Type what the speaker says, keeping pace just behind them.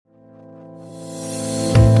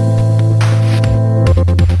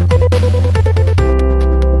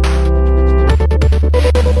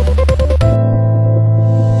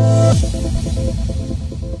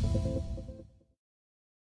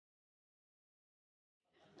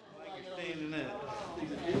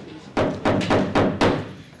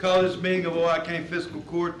Call this meeting of Ohio County Fiscal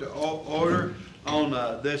Court to order on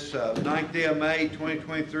this 9th day of May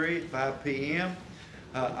 2023 at 5 p.m.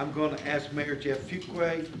 I'm going to ask Mayor Jeff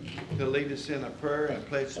Fuquay to lead us in a prayer and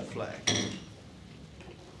pledge the flag.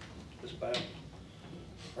 Let's bow.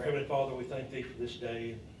 Our Heavenly Father, we thank Thee for this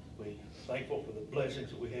day. We're thankful for the blessings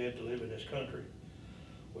that we have to live in this country.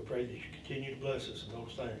 We pray that You continue to bless us in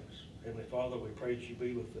those things. Heavenly Father, we pray that You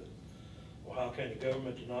be with the Ohio County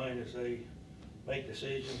government tonight as they make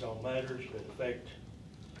decisions on matters that affect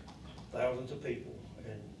thousands of people,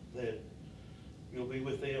 and that You'll be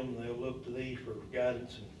with them and they'll look to Thee for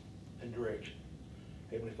guidance and direction.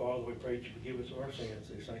 Heavenly Father, we pray that You forgive us of our sins.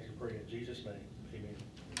 These things we pray in Jesus' name. Amen.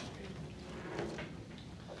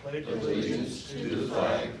 Pledge allegiance to the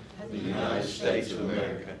flag of the United States of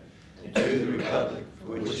America and to the republic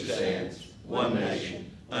for which it stands, one nation,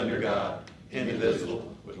 under God,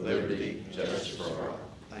 indivisible, with liberty and justice for all.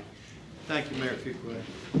 Thank you, Mayor Fuquay.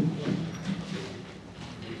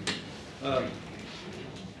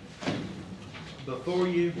 Before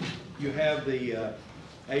you have the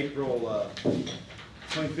April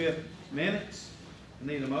 25th minutes. I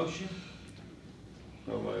need a motion.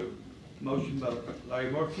 So moved. Motion by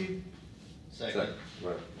Larry Morphew. Second.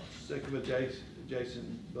 Second by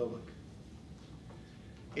Jason Bullock.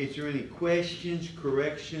 Is there any questions,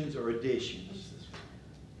 corrections, or additions?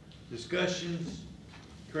 Discussions,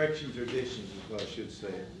 corrections, or additions is what I should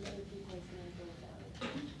say.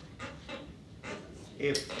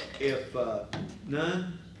 If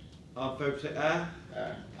none, all in favor say aye.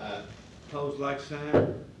 Aye. Opposed, like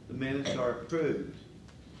sign. The minutes are approved.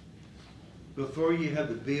 Before you have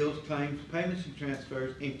the bills, claims, payments, and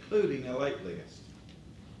transfers, including a late list.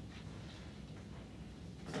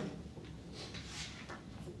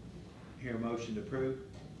 Hear a motion to approve?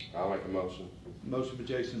 I'll make a motion. Motion by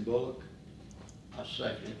Jason Bullock. I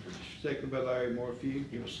second it. Second by Larry Morphew.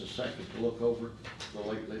 Give us a second to look over the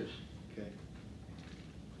late list. Okay.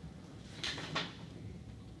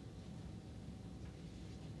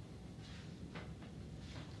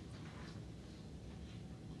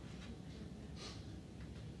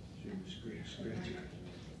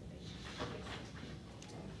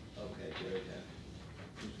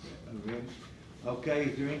 Okay,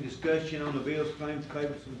 is there any discussion on the bills, claims,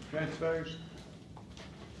 payments, and transfers?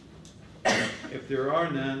 If there are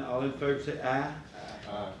none, all in favor say aye.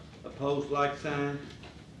 Aye. Opposed, like sign.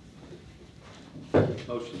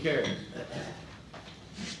 Motion carries.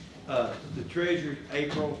 The Treasurer's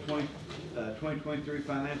April 2023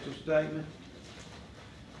 financial statement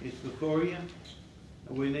is before you.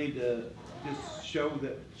 We need to just show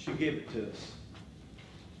that she give it to us,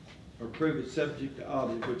 or prove it subject to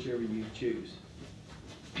audit, whichever you choose.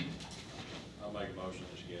 I'll make a motion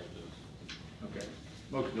that she gave it to us. Okay.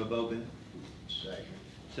 Motion by Bowden. Second.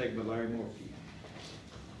 Second by Larry Morphew.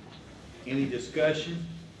 Any discussion?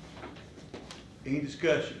 Any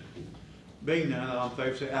discussion? Being none, all in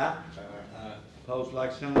favor say aye. Aye. Opposed,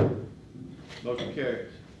 like sign. Motion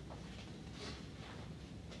carries.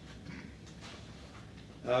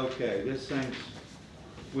 Okay, this thing's,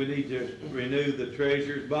 we need to renew the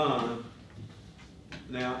treasurer's bond.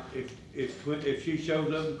 Now, if she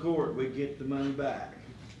shows up in court, we get the money back.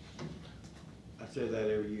 I say that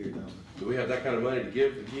every year, don't I? Do we have that kind of money to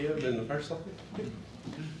give in the first place?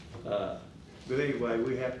 But anyway,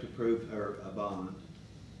 we have to prove her a bond.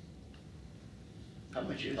 How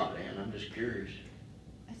much is it, Ann? I'm just curious.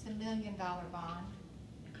 It's $1 million bond.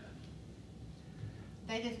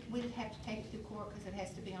 We just have to take it to court because it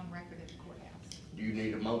has to be on record at the courthouse. Do you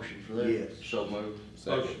need a motion for that? Yes. So moved.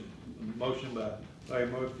 Motion by Larry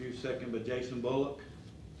Murphy, second by Jason Bullock.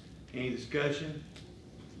 Any discussion?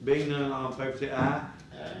 Being none, all in favor say aye.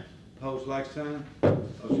 Aye. Opposed, like sign.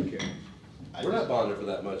 Motion carries. We're not bonded for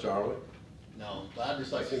that much, are we? No, but I'd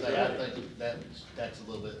just like to say, I think that's a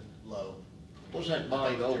little bit low. What's that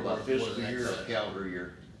bond go by fiscal year or calendar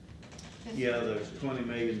year? Yeah, there's a $20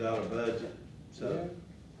 million budget, so.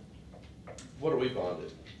 What are we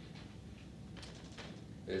bonded?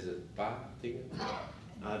 Is it 5, 10?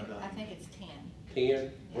 I think it's 10.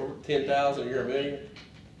 10? We're 10,000, you're $1 million?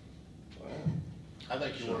 Wow. I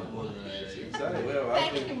think you're worth more than that. Exactly. Well, I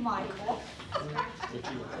Thank you, think Michael.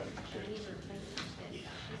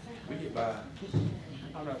 we get by.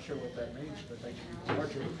 I'm not sure what that means, but they can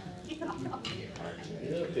charge you.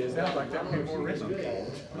 It Sounds like that would be more risky.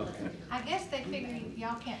 Okay. I guess they figure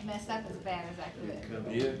y'all can't mess up as bad as I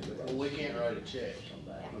could. Yeah. Well, we can't write a check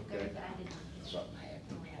sometime. Okay. Something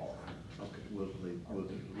happened hard. Okay, we'll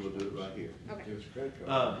do it right here. Give us a credit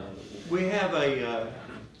card. We have a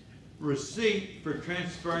receipt for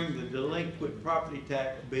transferring the delinquent property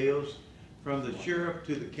tax bills from the sheriff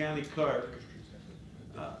to the county clerk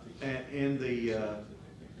in the,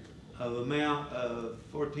 of amount of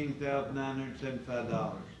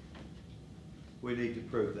 $14,975. We need to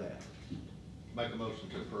approve that. Make a motion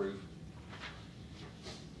to approve.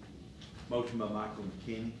 Motion by Michael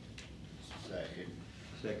McKinney, Second.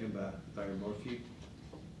 second by Larry Morphew.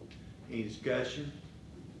 Any discussion?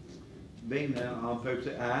 Being none, all in favor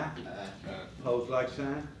say aye. Aye. Opposed, like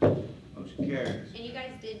sign. Motion carries. And you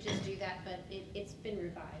guys did just do that, but it's been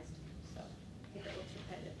revised, so if it looks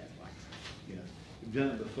repetitive, that's why. Yeah, we've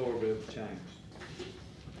done it before, but it's changed.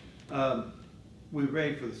 We're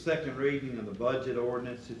ready for the second reading of the budget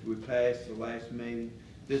ordinance that we passed the last meeting.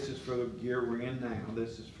 This is for the year we're in now.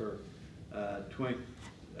 This is for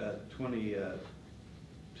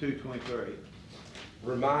 22-23.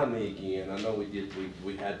 Remind me again, I know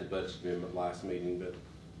we had the budget amendment last meeting, but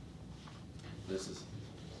this is,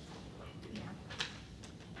 Yeah.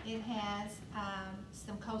 It has,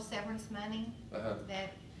 some co-severance money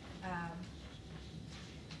that,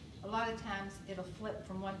 a lot of times it'll flip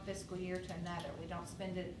from one fiscal year to another. We don't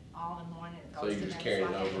spend it all in one and it So goes you to just another. carry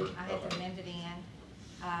it So over? I had to Okay. amend it in.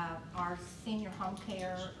 Our senior home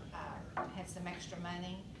care, had some extra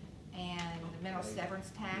money, and the mental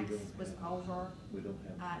severance tax was over, We don't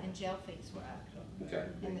have. and jail fees were up. okay.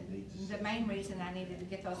 And the main reason I needed to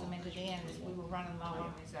get those amended in is we were running low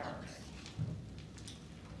on reserves.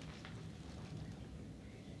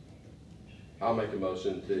 I'll make a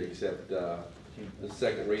motion to accept, the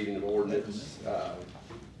second reading of ordinance,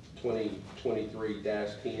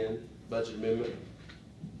 2023-10, budget amendment.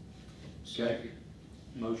 Second.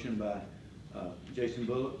 Motion by Jason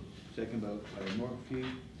Bullock, second by Larry Morphew.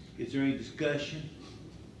 Is there any discussion?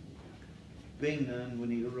 Being none, we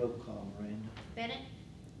need a roll call, Miranda. Bennett,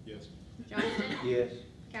 Yes. Johnston, Yes.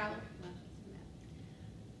 Cowler,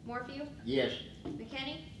 Morphew, Yes.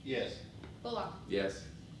 McKinney, Yes. Bullock. Yes.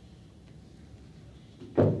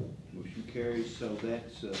 Motion carries, so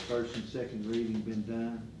that's first and second reading been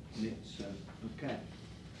done, and it's, okay.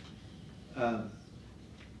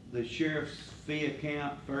 The sheriff's fee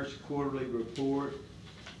account, first quarterly report.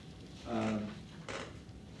 I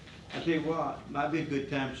tell you what, might be a good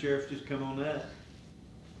time, Sheriff, just come on up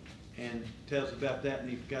and tell us about that,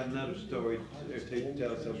 and you've got another story there to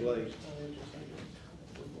tell us, I believe.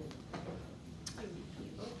 I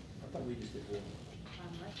thought we just did one.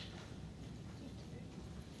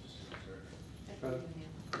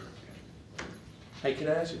 Hey, can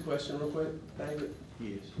I ask you a question real quick, David?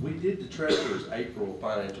 Yes. We did the treasurer's April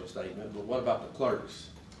financial statement, but what about the clerk's?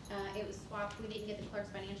 It was swapped, we didn't get the clerk's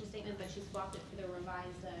financial statement, but she swapped it for the revised,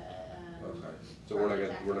 Okay, so we're not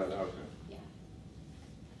gonna, okay, Yeah.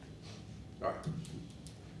 all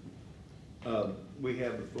right. We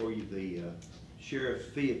have before you the sheriff's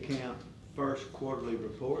fee account first quarterly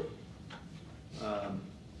report.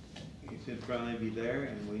 It's in front of you there,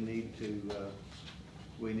 and we need to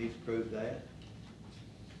prove that,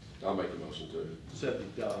 I'll make a motion to.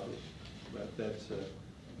 subject to audit. But that's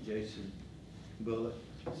Jason Bullock,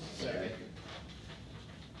 Second.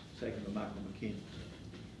 second by Michael McKinney.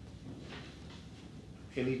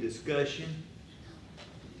 Any discussion?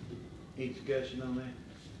 Any discussion on that?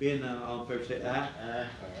 Being none, all in favor say aye. Aye.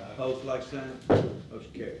 Opposed, like sign.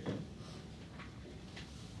 Motion carries.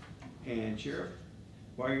 And Sheriff,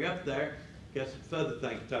 while you're up there, got some further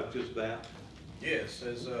things to talk to us about. Yes,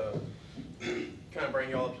 as kind of bring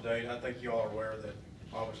you all up to date, I think you all are aware that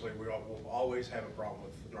obviously we all will always have a problem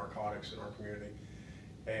with narcotics in our community.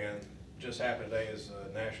 And just happened today is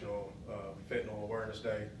National Fentanyl Awareness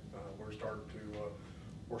Day. We're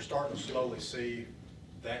starting to slowly see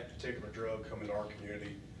that particular drug come into our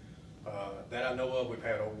community. That I know of, we've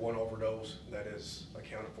had one overdose that is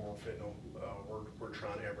accounted for fentanyl. We're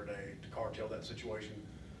trying every day to cartel that situation.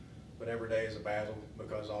 But every day is a battle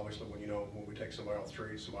because obviously when we take somebody off the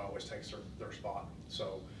street, somebody always takes their spot.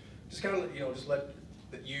 So just kind of, just let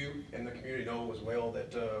that you and the community know as well that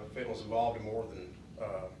fentanyl is involved in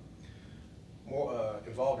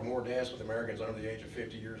more deaths with Americans under the age of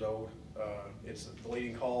 50 years old. It's the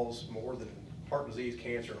leading cause more than heart disease,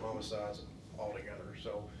 cancer, and homicides altogether.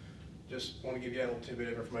 So just want to give you a little tidbit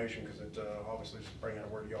of information because it obviously is bringing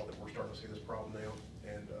out word to y'all that we're starting to see this problem now.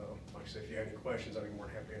 And like I said, if you have any questions, I'd be more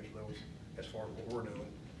than happy to answer those as far as what we're doing.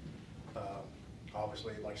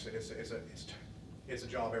 Obviously, like I said, it's a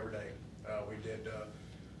job every day.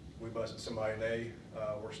 We busted somebody today.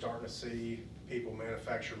 We're starting to see people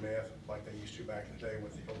manufacture meth like they used to back in the day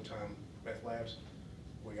with the old time meth labs.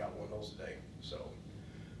 We got one of those today. So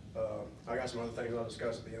I got some other things I'll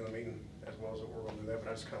discuss at the end of the meeting as well as what we're going to do that,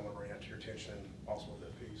 but I just kind of want to bring that to your attention and also the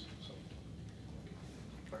fees. So.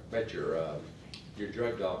 Met your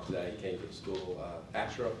drug dog today, he came to the school,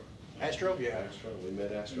 Astro. Astro? Yeah. Astro, we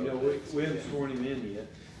met Astro. You know, we haven't sworn him in yet.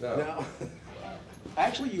 No. No.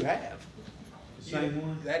 Actually, you have. The same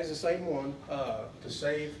one? That is the same one. To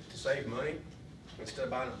save money, instead of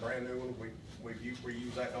buying a brand new one, we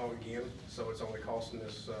use that dog again. So it's only costing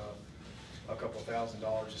us a couple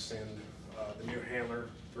 $1,000s to send the new handler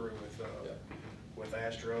through with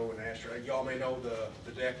Astro and Astro. Y'all may know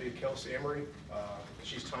the deputy Kelsey Emery.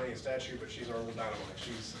 She's tiny in stature, but she's our little dynamite.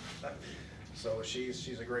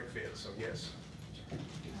 She's a great fit. So yes.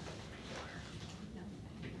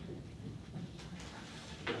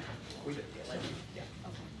 We did.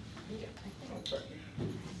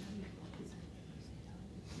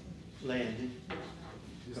 Landon,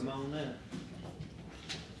 come on up.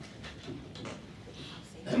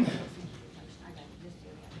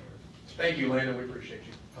 Thank you, Landon. We appreciate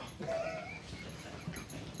you.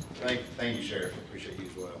 Thank you, Sheriff. Appreciate you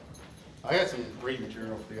as well. I got some reading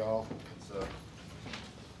material for y'all. It's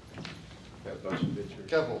Got a bunch of pictures.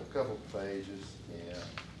 couple pages. Yeah,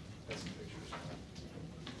 got some pictures.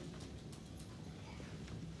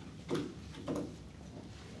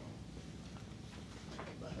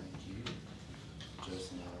 Behind you,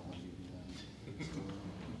 Justin. I don't want you to be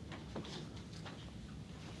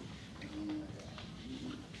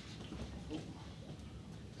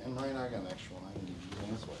and Ryan, I got an extra one. I can give you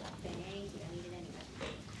one as well. Thank you, I need it anyway.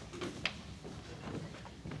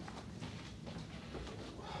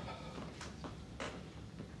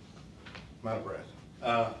 I'm out of breath.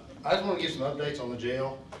 I just want to give some updates on the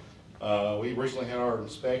jail. We recently had our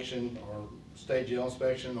inspection, our state jail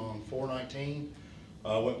inspection on 4/19.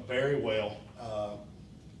 Went very well.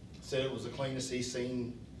 Said it was the cleanest he's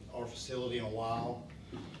seen our facility in a while.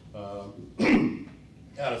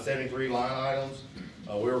 Out of 73 line items,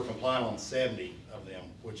 we were compliant on 70 of them,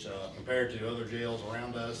 which compared to other jails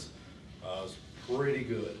around us, is pretty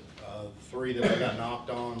good. The 3 that I got knocked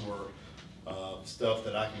on were stuff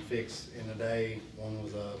that I can fix in a day. One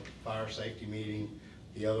was a fire safety meeting.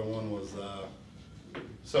 The other one was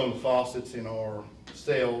some of the faucets in our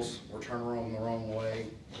cells were turned on the wrong way,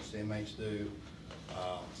 which the inmates do.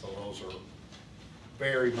 So those are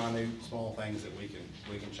very minute, small things that we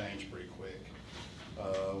can change pretty quick.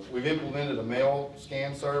 We've implemented a mail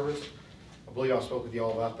scan service. I believe I spoke with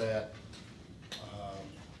y'all about that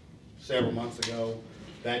several months ago.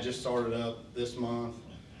 That just started up this month.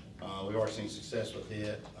 We've already seen success with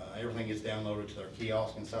it. Everything gets downloaded to their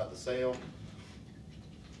kiosk inside the cell.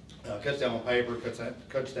 Cuts down on paper,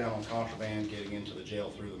 cuts down on contraband getting into the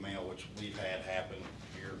jail through the mail, which we've had happen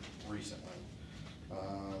here recently.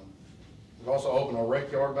 We've also opened our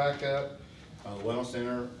rec yard back up. The Wellness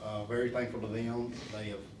Center, very thankful to them. They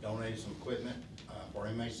have donated some equipment for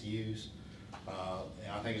inmates to use.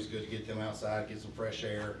 And I think it's good to get them outside, get some fresh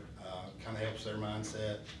air, kind of helps their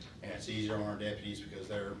mindset. And it's easier on our deputies because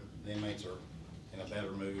the inmates are in a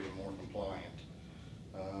better mood and more compliant.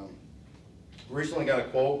 Recently got a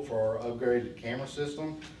quote for our upgraded camera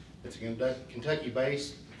system. It's a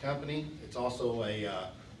Kentucky-based company. It's also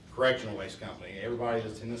a correctional-based company. Everybody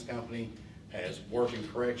that's in this company has worked in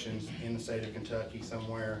corrections in the state of Kentucky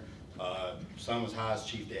somewhere, some as high as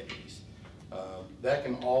chief deputies. That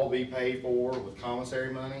can all be paid for with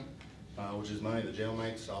commissary money, which is money the jail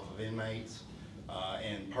makes off of inmates.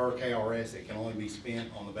 And per KRS, it can only be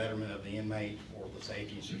spent on the betterment of the inmate or the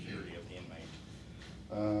safety and security of the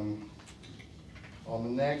inmate. On the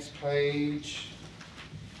next page,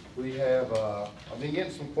 we have, I've been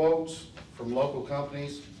getting some quotes from local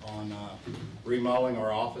companies on remodeling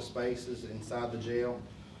our office spaces inside the jail.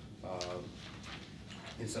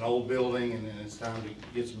 It's an old building and it's time to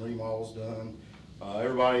get some remodels done.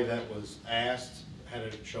 Everybody that was asked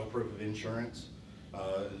had to show proof of insurance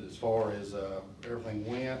as far as everything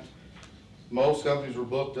went. Most companies were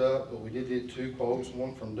booked up, but we did get 2 quotes,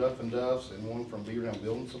 one from Duff & Duff's and one from Beaver Down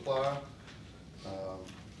Building Supply.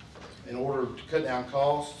 In order to cut down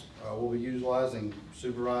costs, we'll be utilizing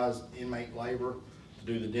supervised inmate labor to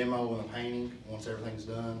do the demo and the painting once everything's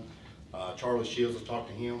done. Charlie Shields, I talked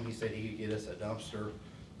to him, he said he could get us a dumpster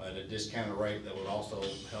at a discounted rate that would also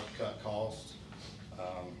help cut costs.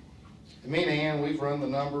 Me and Ann, we've run the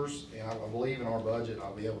numbers, and I believe in our budget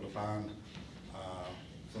I'll be able to find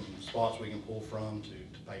some spots we can pull from to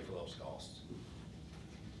pay for those costs.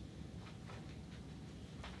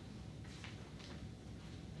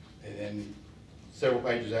 And then several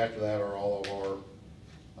pages after that are all of our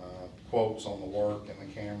quotes on the work and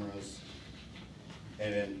the cameras,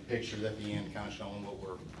 and then pictures at the end kind of showing what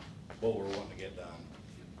we're wanting to get done.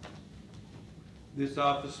 This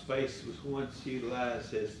office space was once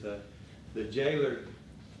utilized as the jailer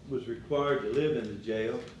was required to live in the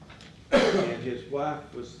jail, and his wife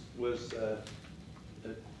was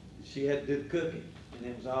she had to do the cooking, and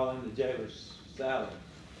it was all in the jailer's salary.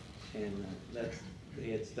 And that's,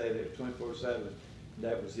 they had to stay there 24/7.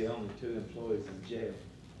 That was the only 2 employees in jail.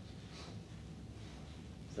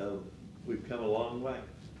 So we've come a long way.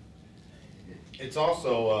 It's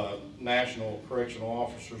also National Correctional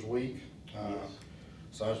Officers Week. Yes.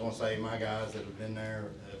 So I just want to say my guys that have been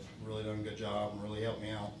there have really done a good job and really helped me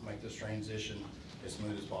out make this transition as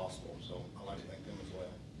smooth as possible. So I'd like to thank them as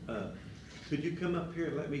well. Could you come up here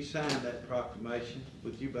and let me sign that proclamation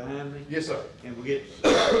with you behind me? Yes, sir. And we'll get,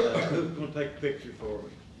 who's gonna take a picture for me?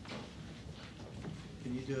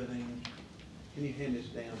 Can you do it, Amy? Can you hand this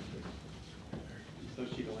down so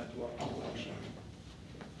she don't have to walk?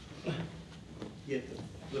 You have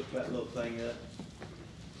to lift that little thing up.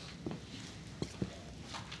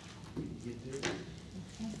 You do it.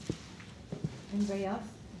 Okay. Anybody else?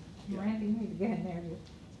 Miranda, you need to get in there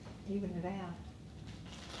to even it out.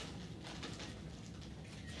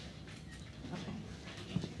 Okay.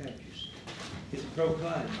 Okay. It's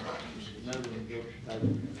proclaimed. None of them go.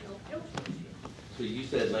 So you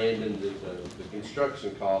said, Landon, the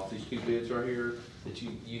construction cost, these 2 bids right here, that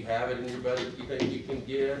you have it in your budget, you think you can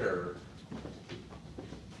get, or?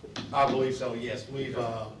 I believe so, yes. We've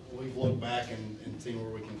looked back and seen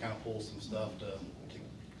where we can kind of pull some stuff to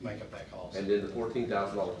make up that cost. And then the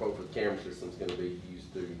 $14,000 quote for the camera system's gonna be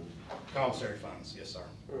used through? Commissary funds, yes, sir.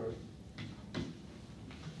 All right.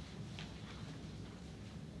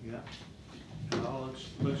 Yeah. It all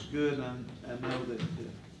looks good. I know that,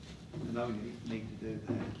 I know you need to do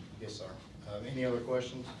that. Yes, sir. Any other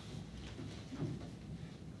questions?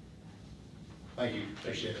 Thank you,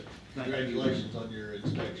 appreciate it. Thank you. Congratulations on your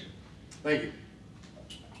inspection. Thank you.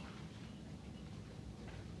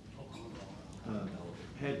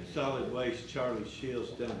 Had solid waste Charlie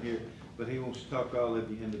Shields down here, but he wants to talk to all of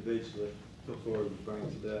you individually before he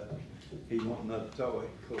brings it up. He wants another toy,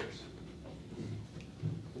 of course.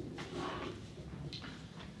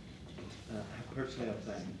 Personnel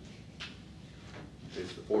thing.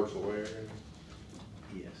 It's the force aware.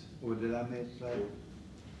 Yes. Or did I miss that?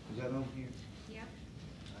 Is that on here? Yep.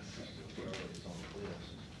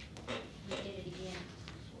 We did it again.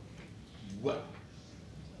 What?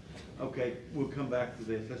 Okay, we'll come back to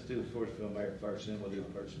this. Let's do the force film mayor first, then we'll do the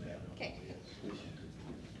personnel. Okay.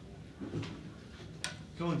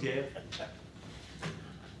 Come on, Jeff.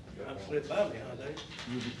 Trying to slip by me, huh,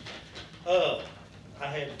 Dave? I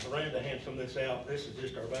had Miranda hand some of this out. This is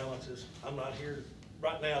just our balances. I'm not here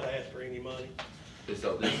right now to ask for any money.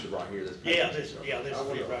 So this is right here, this. This is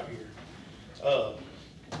it right here.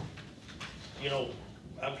 You know,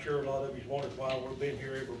 I'm sure a lot of you's wondered why we've been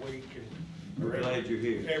here every week and. We're glad you're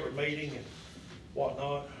here. Every meeting and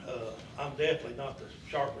whatnot. I'm definitely not the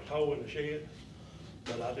sharpest hoe in the shed,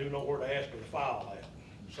 but I do know where to ask for the file at.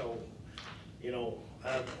 So, you know,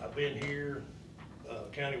 I've been here,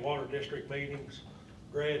 county water district meetings,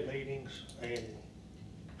 grad meetings, and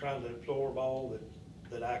trying to absorb all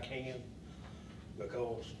that I can,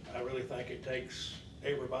 because I really think it takes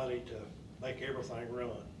everybody to make everything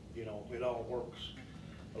run. You know, it all works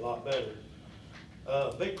a lot better.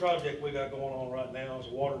 Big project we got going on right now is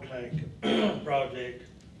a water tank project.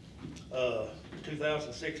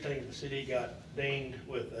 2016, the city got dinged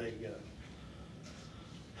with a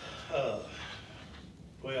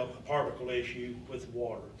particle issue with the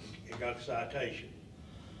water. It got a citation.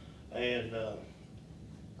 And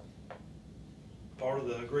part of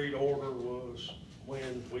the agreed order was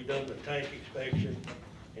when we done the tank inspection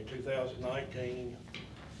in 2019,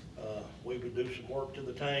 we would do some work to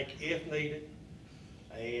the tank if needed.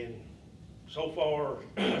 And so far,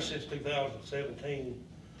 since 2017,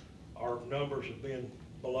 our numbers have been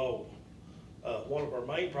below. One of our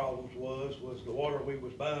main problems was the water we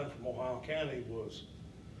was buying from Ohio County was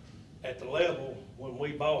at the level when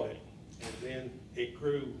we bought it, and then it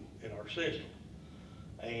grew in our system.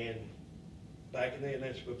 And back then,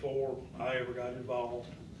 that's before I ever got involved,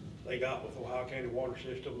 they got with Ohio County Water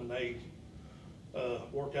System and they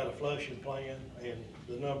worked out a flushing plan, and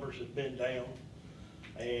the numbers have been down.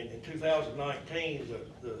 And in 2019,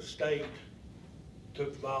 the state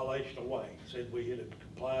took the violation away, said we had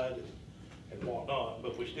complied and whatnot,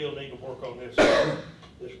 but we still need to work on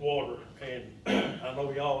this water. And I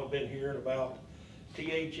know y'all have been hearing about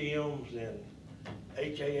THMs and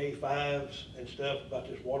HAA 5s and stuff about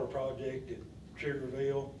this water project at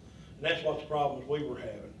Sugarville, and that's what the problems we were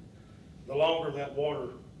having. The longer that water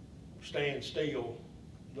stands still,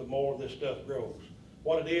 the more this stuff grows.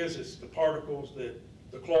 What it is the particles that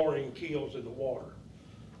the chlorine kills in the water,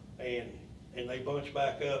 and they bunch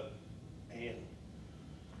back up, and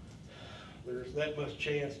there's that much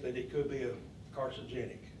chance that it could be a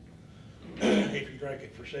carcinogenic. if you drank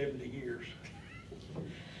it for 70 years.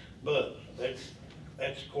 But that's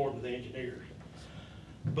according to the engineers.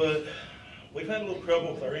 But we've had a little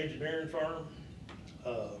trouble with our engineering firm.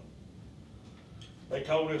 They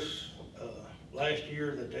told us last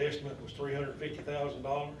year that the estimate was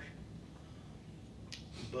 $350,000.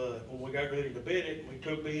 But when we got ready to bid it, we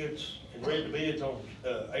took bids and read the bids on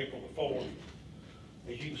April the 4th.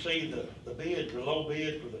 As you can see, the bid, the low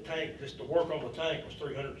bid for the tank, just to work on the tank was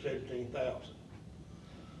 $317,000.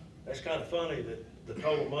 That's kind of funny that the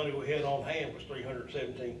total money we had on hand was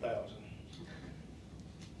 $317,000.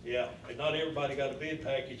 Yeah, and not everybody got a bid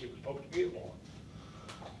package that was supposed to get one.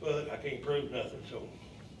 But I can't prove nothing, so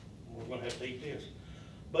we're gonna have to eat this.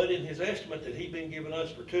 But in his estimate that he'd been giving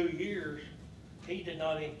us for 2 years, he did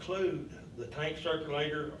not include the tank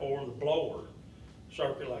circulator or the blower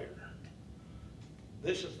circulator.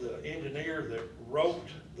 This is the engineer that wrote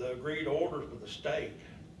the agreed orders with the state.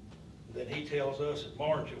 Then he tells us at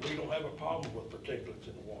March that we don't have a problem with particulates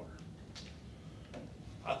in the water.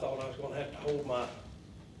 I thought I was gonna have to hold my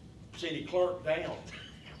city clerk down.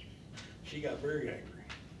 She got very angry.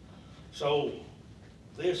 So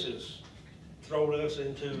this has thrown us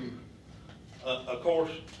into, of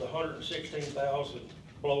course, the 116,000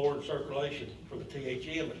 blower and circulation for the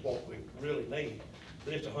THM is what we really need,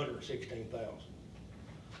 but it's 116,000.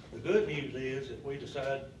 The good news is if we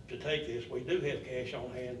decide to take this, we do have cash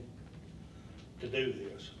on hand to do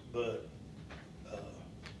this, but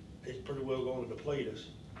it's pretty well going to deplete us.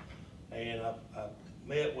 And I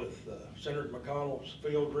met with Senator McConnell's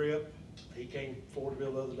field rep. He came to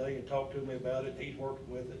Fordville the other day and talked to me about it. He's working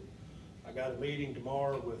with it. I got a meeting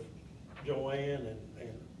tomorrow with Joanne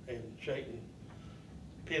and Shayton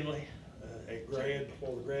Penley at grad,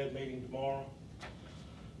 before the grad meeting tomorrow.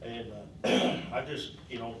 And I just,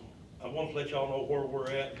 I want to let y'all know where we're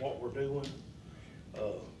at and what we're doing.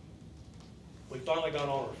 We finally got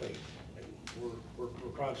on our feet, and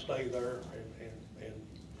we're trying to stay there and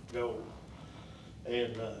go.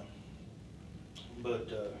 And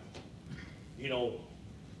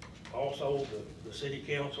also the city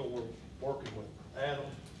council, we're working with Adam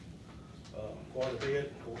quite a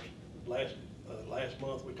bit. Of course, last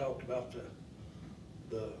month we talked about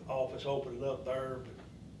the office opening up there, but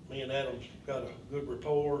me and Adam's got a good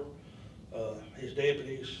rapport. His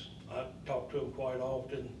deputies, I talk to them quite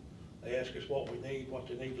often. They ask us what we need, what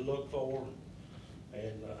they need to look for.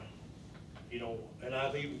 And, and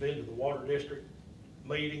I've even been to the water district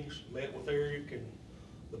meetings, met with Eric and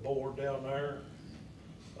the board down there.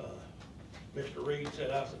 Mr. Reed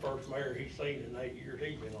said I was the first mayor he's seen in 8 years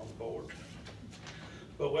he's been on the board.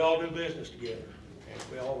 But we all do business together, and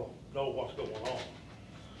we all know what's going on.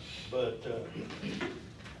 But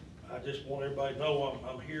I just want everybody to know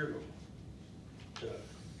I'm here to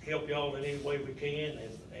help y'all in any way we can,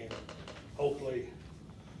 and hopefully,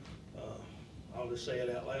 I'll just say it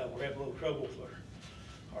out loud, we're having a little trouble with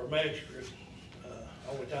our magistrate.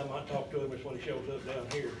 Only time I talk to him is when he shows up down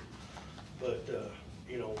here. But,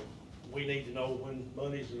 we need to know when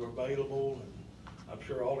monies are available, and I'm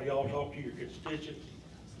sure all of y'all talk to your constituents.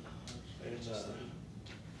 And,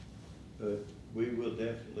 but we will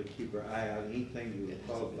definitely keep our eye on anything that will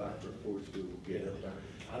qualify for force we will get up there.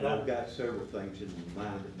 And I've got several things in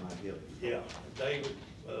mind that might help you. Yeah, David,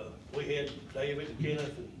 we had David and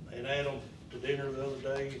Kenneth and Adam to dinner the other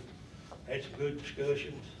day, had some good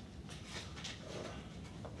discussions.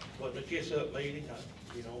 Wasn't a kiss-up meeting,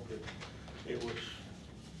 but it was,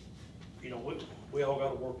 we all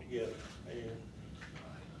gotta work together.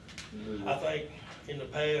 And I think in the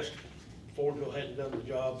past, Fordville hadn't done the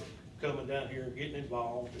job of coming down here and getting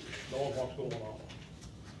involved and knowing what's going on.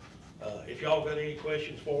 If y'all got any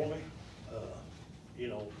questions for me,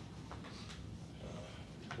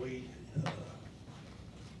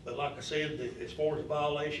 but like I said, as far as the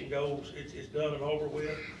violation goes, it's done and over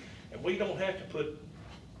with. And we don't have to put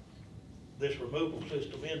this removal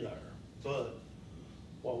system in there, but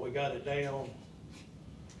while we got it down,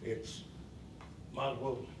 it's, might as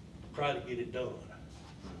well try to get it done.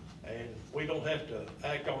 And we don't have to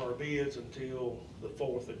act on our bids until the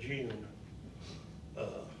 4th of June.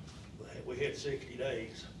 We had 60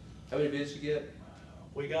 days. How many bids you get?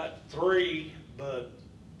 We got 3, but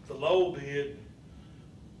the low bid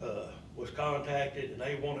was contacted, and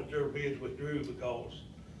they wanted their bids withdrew because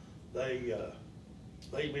they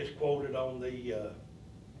misquoted on the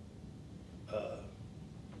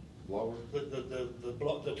Blower?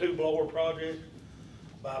 The 2 blower projects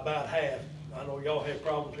by about half. I know y'all had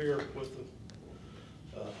problems here with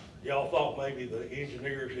y'all thought maybe the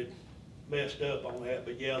engineers had messed up on that,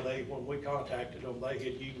 but yeah, when we contacted them, they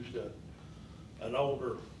had used an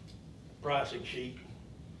older pricing sheet,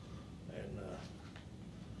 And,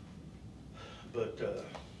 but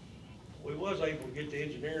we was able to get the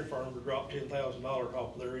engineering firm to drop $10,000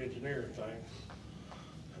 off of their engineering thing.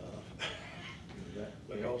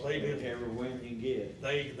 Because they didn't. Every win you get.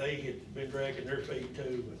 They had been dragging their feet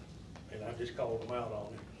too, and I just called them out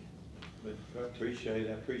on it. But I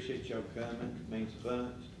appreciate y'all coming, it means a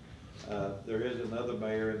bunch. There is another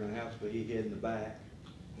mayor in the house, but he hid in the back.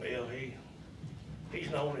 Well, he's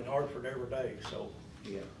known in Hartford every day, so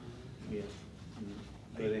Yeah, yeah.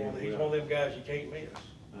 he's one of them guys you can't miss.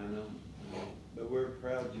 I know, but we're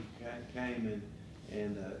proud you came,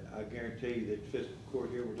 and I guarantee you that fiscal court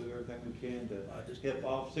here will do everything we can to help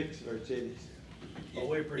all 6 of our cities. Oh,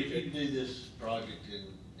 we appreciate If you do this project in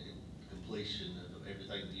completion of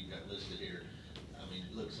everything that you've got listed here, I mean,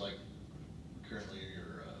 it looks like currently in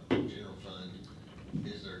your general fund,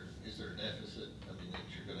 is there a deficit, I mean, that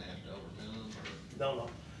you're gonna have to overcome, or? No.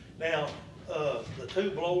 Now, the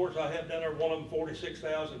 2 blowers I have down there, one of them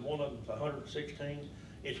 46,000, one of them's 116.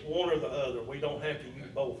 It's one or the other. We don't have to use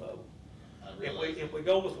both of them. If we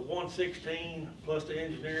go with the 116 plus the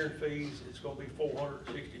engineering fees, it's gonna be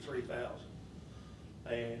 463,000.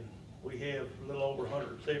 And we have a little over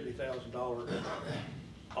 $170,000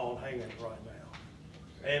 on hand right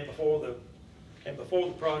now. And before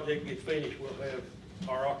the project gets finished, we'll have,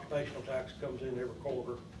 our occupational tax comes in every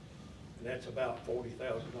quarter, and that's about $40,000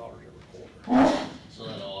 every quarter. So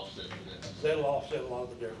that'll offset the deficit? That'll offset a lot of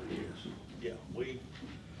the differences. Yeah,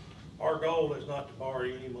 our goal is not to borrow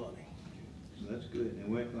any money. So that's good,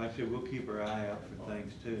 and like I said, we'll keep our eye out for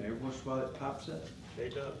things too, and every once in a while it pops up.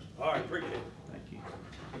 It does. All right, appreciate it. Thank you.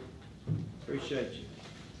 Appreciate you.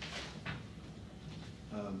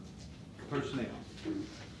 Personnel.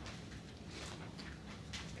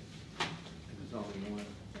 There's only one.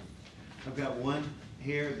 I've got one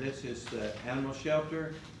here. This is the animal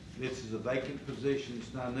shelter. This is a vacant position.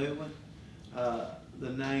 It's not a new one. The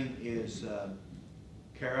name is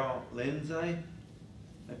Carol Lindsay,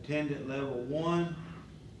 attendant level 1,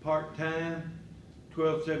 part-time,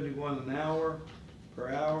 $12.71 an hour per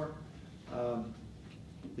hour.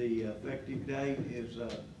 The effective date is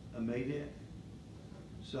immediate,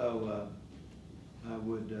 so I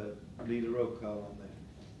would need a roll call on that.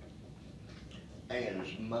 And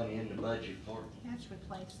there's money in the budget for it. That's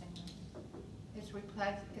replacing, it's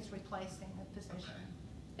replacing the position.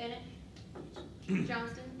 Bennett?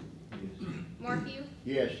 Johnston? Yes. Markey?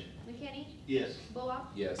 Yes. McKinney? Yes. Bullock?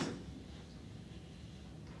 Yes.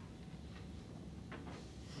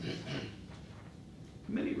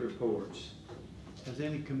 Committee reports. Has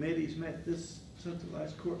any committees met since the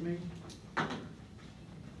last court meeting?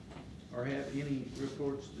 Or have any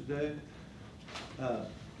reports to do?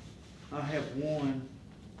 I have one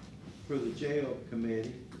for the jail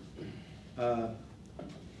committee,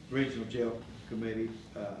 regional jail committee.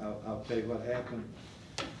 I'll tell you what happened.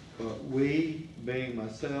 We, being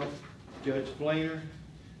myself, Judge Fleener,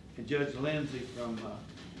 and Judge Lindsay from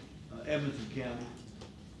Edmonson County,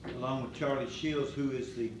 along with Charlie Shields, who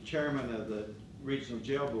is the chairman of the Regional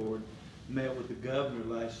Jail Board, met with the governor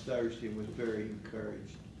last Thursday and was very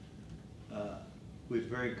encouraged. Was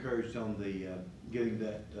very encouraged on the getting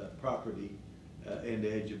that property in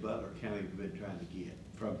the edge of Butler County we've been trying to get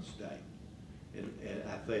from the state. And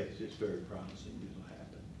I think it's very promising it'll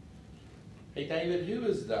happen. Hey David, who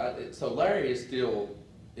is that? So Larry is still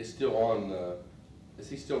on the, is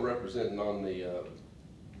he still representing on the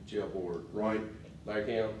jail board, right? Larry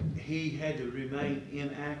Cam? He had to remain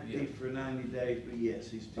inactive for 90 days, but yes,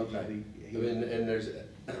 he's still. Okay. And there's,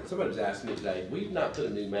 somebody was asking me today, we've not put a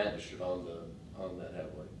new magistrate on that,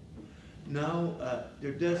 have we? No,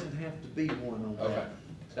 there doesn't have to be one on that. Okay.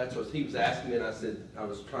 That's what he was asking me, and I said, I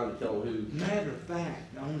was trying to tell him who. Matter of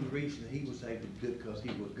fact, the only reason he was able to do it because he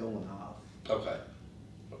was going off. Okay.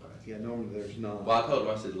 Okay. Yeah, normally there's not. Well, I told him,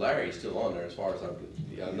 I said, Larry's still on there as far as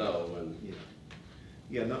I know, and. Yeah.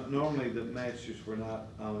 Yeah, normally the magistrates were not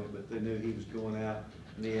on it, but they knew he was going out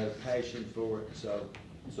and he had a passion for it, so.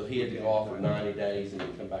 So he had to go off for 90 days and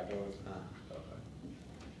then come back on? Okay.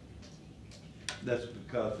 That's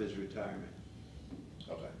because of his retirement.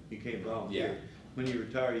 Okay. You can't volunteer. Yeah. When you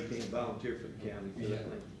retire, you can't volunteer for the county for that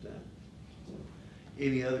length of time.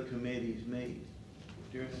 Any other committees meet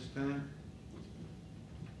during this time?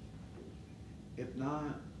 If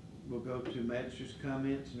not, we'll go to magistrates'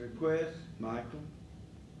 comments and requests. Michael?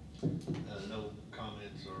 No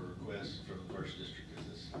comments or requests from the first district at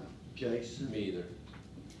this time. Jason? Me either.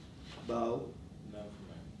 Bo? No, for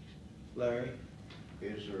me. Larry?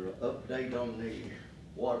 Is there an update on the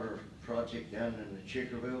water project down in the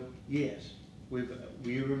Chickerville? Yes.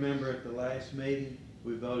 You remember at the last meeting,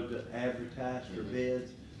 we voted to advertise for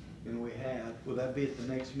bids. And we have, will that be at the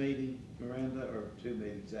next meeting, Miranda, or 2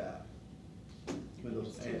 meetings out? When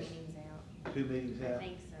those It's 2 ads- meetings out. 2 meetings I out?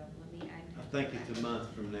 think so, let me, I think it's a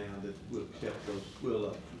month from now that we'll accept those,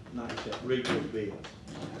 we'll, not accept, read those bills.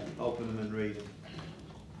 Open them and read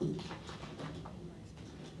them.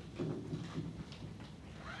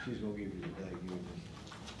 She's gonna give you the day, you and me.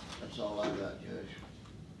 That's all I got, Judge.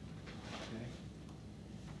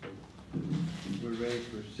 Okay. We're ready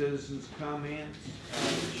for citizens' comments.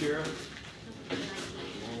 Sheriff,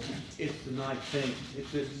 it's the 19th.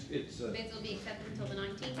 It's bids will be accepted until the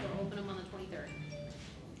 19th, we'll open them on the 23rd.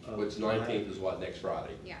 Which 19th is what, next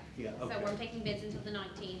Friday? Yeah. Yeah, So okay. we're taking bids until the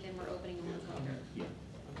 19th, and we're opening them on the 23rd. Yeah,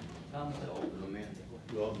 Tom, they'll open them in.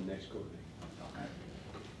 we'll open the next court date.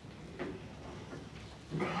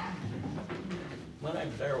 My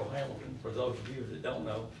name's Darrell Hamilton, for those of you that don't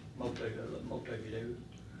know, most of you do.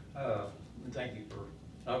 And thank you for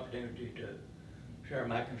the opportunity to share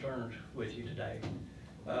my concerns with you today.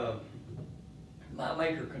 My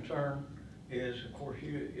major concern is, of course,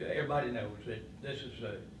 everybody knows that this is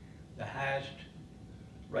the highest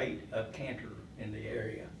rate of cancer in the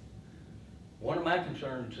area. One of my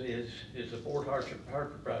concerns is the Fort Hartford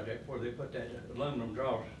project, where they put that aluminum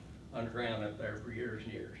dross underground up there for years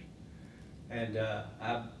and years. And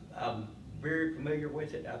I'm very familiar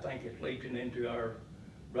with it. I think it's leaching into our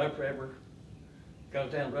Rough River.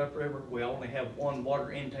 Goes down Rough River. We only have one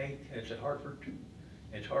water intake. It's at Hartford.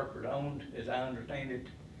 It's Hartford owned, as I understand it.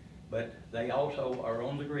 But they also are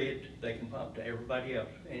on the grid. They can pump to everybody else.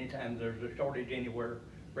 Anytime there's a shortage anywhere,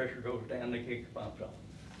 pressure goes down, they kick the pumps on.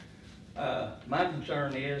 My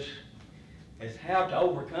concern is how to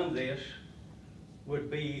overcome this would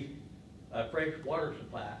be a fresh water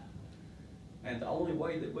supply. And the only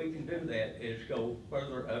way that we can do that is go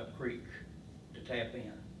further up creek to tap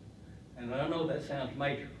in. And I know that sounds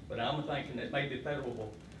major, but I'm thinking that maybe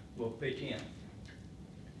federal will pitch in.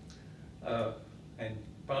 And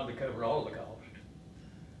probably cover all the cost.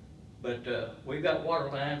 But we've got water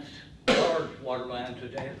lines, large water lines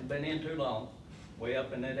that hasn't been in too long, way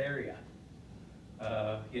up in that area.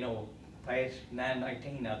 You know, past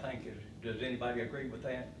 919, I think, does anybody agree with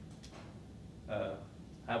that?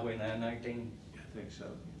 Highway 919? I think so.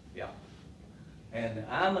 Yeah. And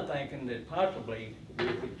I'm thinking that possibly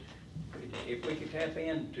if we could tap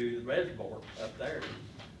into the reservoir up there,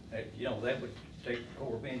 you know, that would take the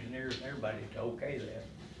Corps of Engineers and everybody to okay that.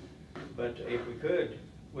 But if we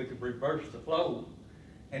could reverse the flow,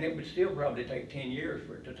 and it would still probably take 10 years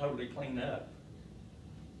for it to totally clean up.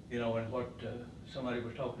 You know, and what somebody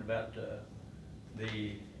was talking about,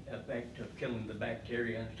 the effect of killing the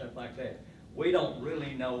bacteria and stuff like that. We don't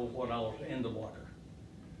really know what all's in the water.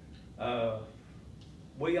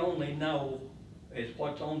 We only know is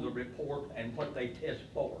what's on the report and what they test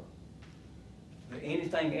for.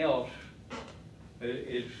 Anything else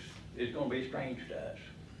is going to be strange to us.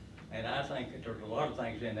 And I think that there's a lot of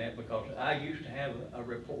things in that, because I used to have a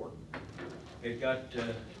report. It got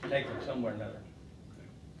taken somewhere or another.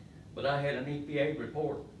 But I had an EPA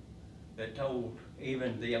report that told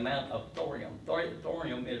even the amount of thorium.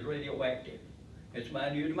 Thorium is radioactive. It's a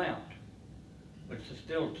minute amount, but it's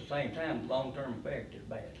still at the same time, long-term effect is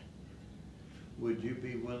bad. Would you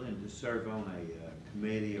be willing to serve on a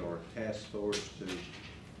committee or a task force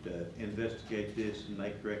to investigate this and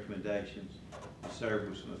make recommendations? Serve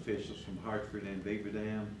with some officials from Hartford and Beaver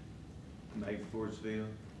Dam, maybe Fordsville?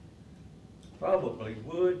 Probably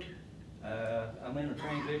would. I'm in a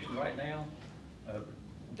transition right now,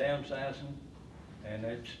 downsizing, and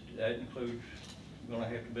that includes gonna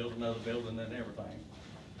have to build another building and everything.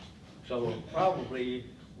 So probably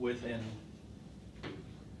within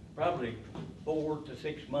 4 to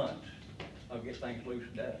 6 months, I'll get things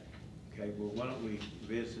loosened up. Okay, well, why don't we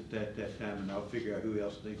visit that time, and I'll figure out who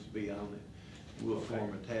else needs to be on it. We'll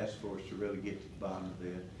form a task force to really get to the bottom of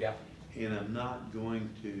it. Yeah. And I'm not going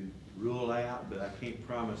to rule out, but I can't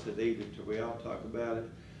promise it either till we all talk about it.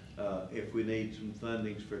 If we need some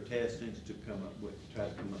fundings for testings to try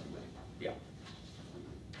to come up with. Yeah.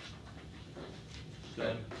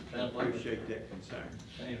 So, I Sounds like appreciate that concern.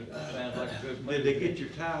 Sounds like a good. Did they get your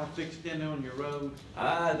tile fixed in on your road?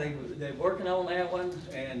 They're working on that one,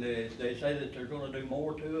 and they say that they're gonna do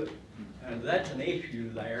more to it. And that's an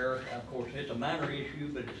issue there. Of course, it's a minor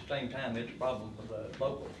issue, but at the same time, it's a problem for the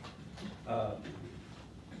locals.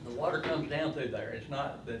 The water comes down through there. It's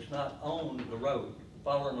not on the road,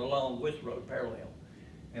 following along with the road parallel.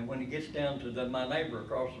 And when it gets down to my neighbor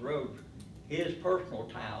across the road, his personal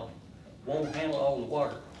tile won't handle all the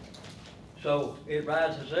water. So it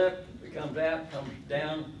rises up, it comes out, comes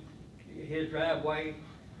down his driveway,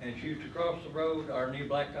 and shoots across the road, our new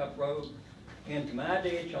blacktop road, into my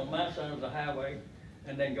ditch on my side of the highway,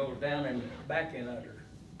 and then goes down and back in under,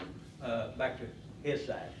 back to his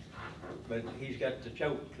side. But he's got the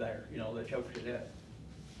choke there, you know, that chokes it up.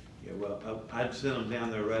 Yeah, well, I'd send them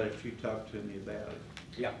down there right after you talked to me about it.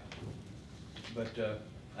 Yeah. But, the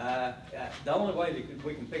only way that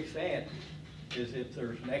we can fix that is if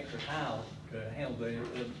there's an extra tile to handle the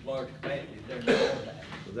large capacity there in the that.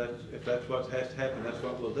 So that's, if that's what has to happen, that's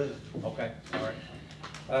what we'll do. Okay, all right.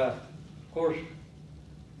 Of course,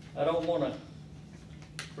 I don't wanna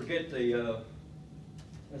forget the,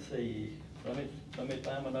 let's see, let me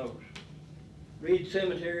find my notes. Reed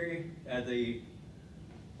Cemetery, the,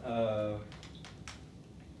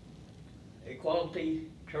 Equality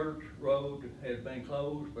Church Road has been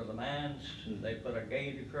closed for the mines. They put a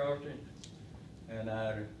gate across it, and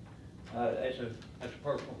that's a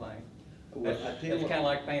personal thing. Well, That's I tell you what- kinda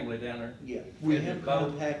like family down there. Yeah, we Is have it both?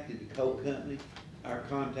 contacted the coal company, our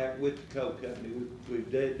contact with the coal company, we've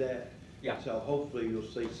did that. Yeah. So hopefully you'll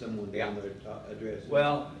see someone down there to address it.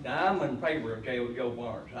 Well, now, I'm in favor of Joe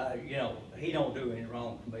Barnes. You know, he don't do any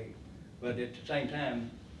wrong to me, but at the same time,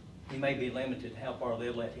 he may be limited how far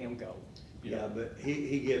they'll let him go. you Yeah, know. but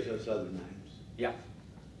he gives us other names. Yeah,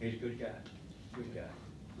 he's a good guy, good guy.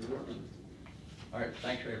 All right,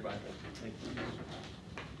 thanks, everybody. Thank you.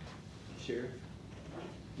 Sheriff?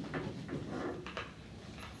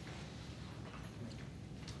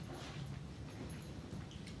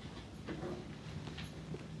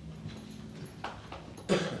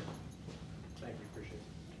 Thank you, appreciate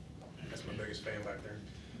it. That's my biggest fan back there.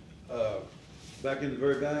 Back in the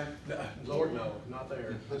very back? Lord, no, not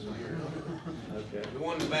there, this one here. Okay. The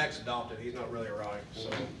one in the back's adopted, he's not really right, so.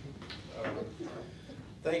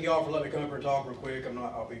 Thank you all for letting me come up here and talk real quick.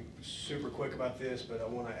 I'll be super quick about this, but I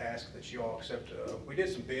want to ask that you all accept, we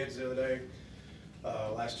did some bids the other day,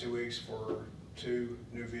 last 2 weeks for 2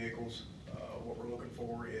 new vehicles. What we're looking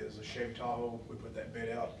for is a Chevy Tahoe. We put that bid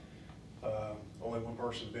out. Only one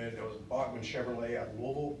person bid, it was Bachman Chevrolet out of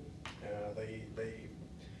Louisville. They,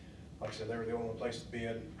 like I said, they were the only place to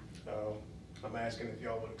bid. I'm asking if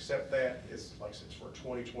y'all would accept that. It's, like I said, it's for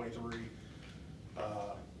 2023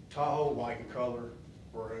 Tahoe, white in color.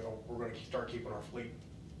 We're gonna start keeping our fleet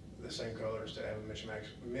the same color instead of having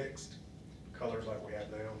mixed colors like we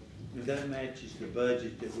have now. That matches the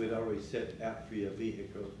budget that we'd already set out for your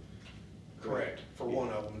vehicle. Correct, for one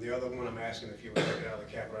of them. The other one, I'm asking if you would take it out of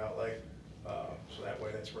the capital outlay, so that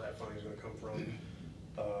way that's where that funding is gonna come from.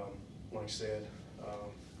 Like I said,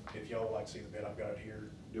 if y'all would like to see the bid, I've got it here.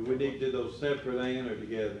 Do we need to do those separate, Ann, or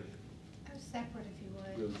together? Oh, separate if you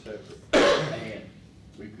Do would. them separate. And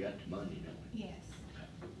we've got the money, don't we? Yes.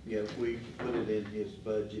 Yeah, we put it in his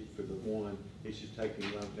budget for the one, it's just taking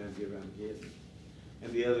a long time to get around to getting it.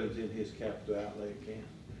 And the other is in his capital outlay account.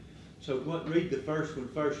 So read the first one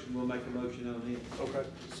first, and we'll make a motion on it. Okay,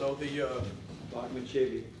 so the, Bachman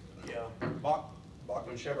Chevy. yeah,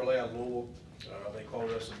 Bachman Chevrolet out of Louisville, they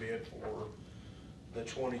quoted us a bid for the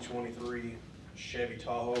 2023 Chevy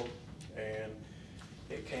Tahoe, and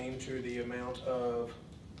it came to the amount of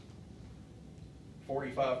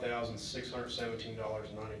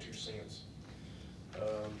 $45,617.92.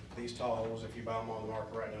 These Tahoes, if you buy them on the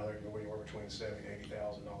market right now, they're going to go anywhere between $70,000 and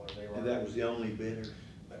 $80,000. And that was the only bidder.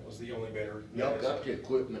 That was the only bidder. Y'all got the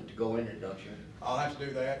equipment to go in it, don't you? I'll have to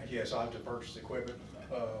do that, yes, I'll have to purchase equipment.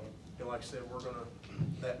 And like I said, we're gonna,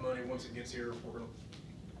 that money, once it gets here, we're gonna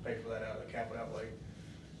pay for that out of the capital outlay.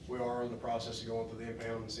 We are in the process of going through the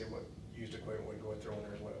impound and see what used equipment we can go ahead and throw in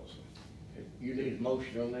there as well, so. You need a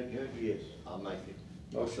motion on that, Judge? Yes. I'll make it.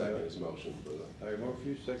 I'll second his motion for the. Larry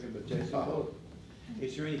Morphew, second by Jason Bullock.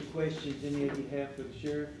 Is there any questions any of you have for the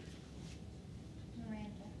sheriff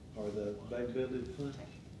Miranda. or the baby building fund?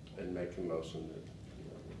 And make a motion that,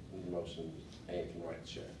 the motion, Ann can write the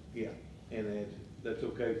check. Yeah, and add, that's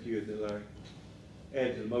okay with you, isn't it, Larry?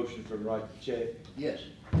 Add the motion from write the check. Yes.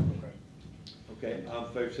 Okay. Okay, all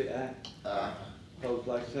in favor say aye. Aye. Opposed,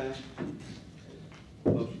 like sign.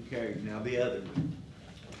 Motion carried. Now the other one.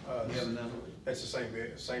 You have a number? That's the same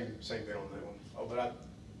bid, same bid on that one. Oh, but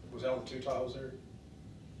was that on the 2 Tahoes there?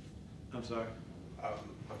 I'm sorry. I'm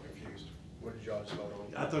confused. What did y'all just vote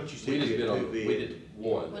on? I thought you said We you just had bid on, 2 we bids. did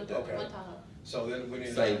one. One Okay. Tahoe. So then we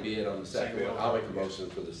need. Same bid on the Same second bid one. on I'll that make a one, motion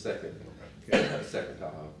for the second, Okay. second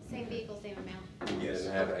Tahoe. Same vehicle, same amount. Yes.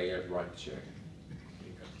 And have Ann write the check.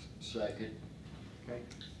 Second. Okay,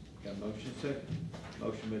 got a motion second.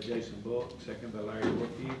 Motion by Jason Bullock, second by Larry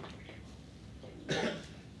Morphew.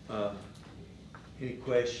 Any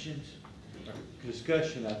questions?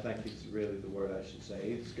 Discussion, I think is really the word I should say.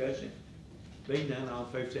 Any discussion? Being done, all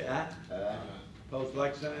in favor say aye. Aye. Opposed,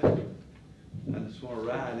 like sign. I just want to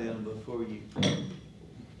ride in them before you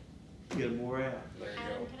get them wore out. There you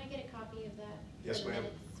Adam, go. can I get a copy of that? Yes, for the ma'am.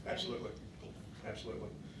 minutes? Absolutely. Thanks. Absolutely.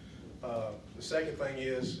 The second thing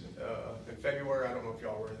is, in February, I don't know if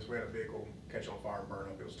y'all aware of this, we had a vehicle catch on fire and burn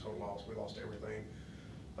up. It was a total loss. We lost everything.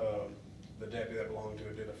 The deputy that belonged to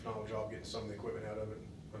it did a phenomenal job getting some of the equipment out of it.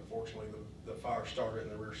 Unfortunately, the fire started in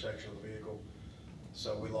the rear section of the vehicle.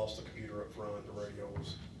 So we lost the computer up front, the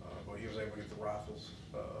radios, but he was able to get the rifles,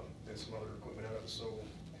 and some other equipment out of it.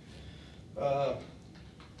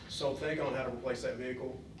 So thinking on how to replace that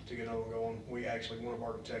vehicle to get another one going, we actually, one of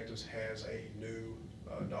our detectives has a new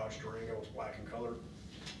Dodge Durango. It's black in color.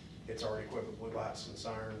 It's already equipped with blue lights and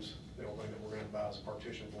sirens. The only thing that we're gonna buy is a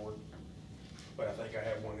partition board. But I think I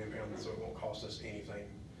have one impounded, so it won't cost us anything.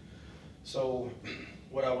 So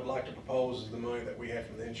what I would like to propose is the money that we have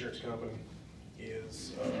from the insurance company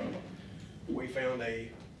is, we found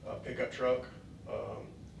a pickup truck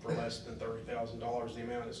for less than $30,000. The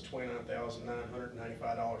amount is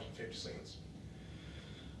 $29,995.50.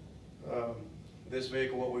 This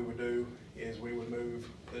vehicle, what we would do is we would move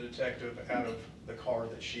the detective out of the car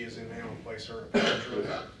that she is in now and place her in a pickup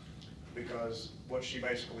truck. Because what she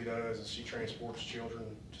basically does is she transports children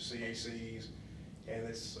to CACs, and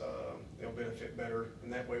it'll benefit better.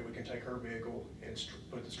 And that way we can take her vehicle and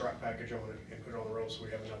put the strike package on it and put it on the road, so we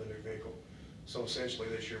have another new vehicle. So essentially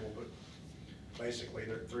this year we'll put, basically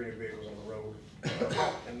there are 3 new vehicles on the road.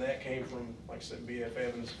 And that came from, like I said, BF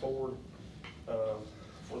Evans Ford, for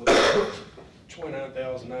the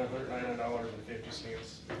 $29,999.50,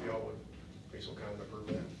 if y'all would be so kind to approve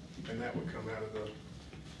that. And that would come out of the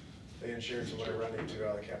insurance or whatever I need to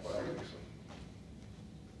out of the capital outlay.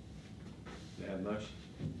 Do you have a motion?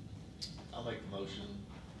 I'll make the motion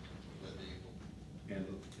for that vehicle.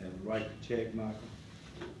 And write the check, Michael?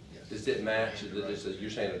 Yes. Does it match, is it just, you're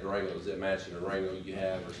saying a Durango, does it match the Durango you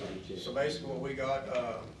have or something? So basically what we got,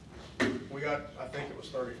 I think it was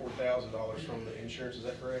 $34,000 from the insurance, is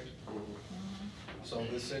that correct? So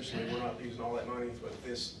essentially, we're not using all that money, but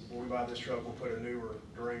when we buy this truck, we'll put a newer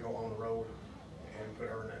Durango on the road and put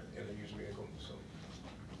her in a used vehicle, so.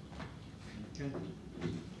 Okay.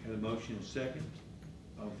 Got a motion and second.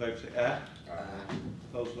 All in favor say aye. Aye.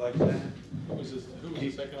 Opposed, like sign. Who was the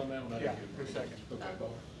second on that one? I Yeah, didn't get who's it. second? Okay,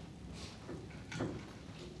 Bob. Thank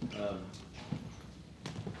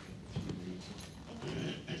you.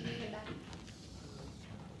 Can you hear that?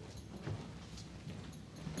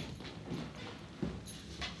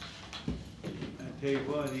 I tell you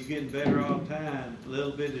what, he's getting better all the time, a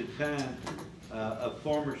little bit at a time. A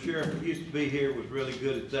former sheriff that used to be here was really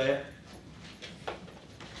good at that,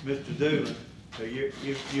 Mr. Doolin. So you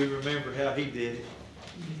remember how he did it.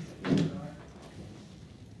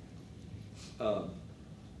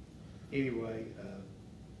 Anyway,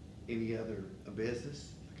 any other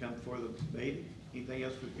business to come before the meeting? Anything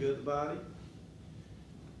else was good about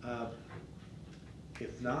it?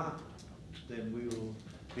 If not, then we will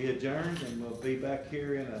be adjourned, and we'll be back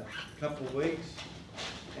here in a couple of weeks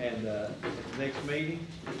and at the next meeting.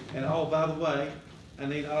 And oh, by the way, I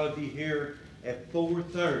need all of you here at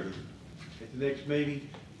 4:30 at the next meeting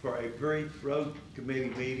for a brief road committee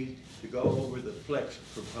meeting to go over the flex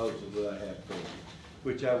proposal that I have for you,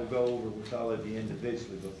 which I will go over with all of you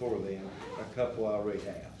individually before then. A couple I already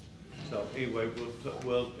have. So anyway,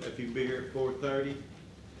 we'll if you can be here at 4:30,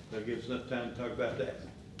 that'll give us enough time to talk about that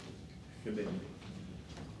committee meeting.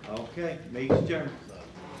 Okay, meeting's adjourned.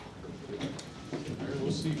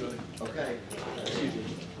 We'll see you, buddy. Okay. See you.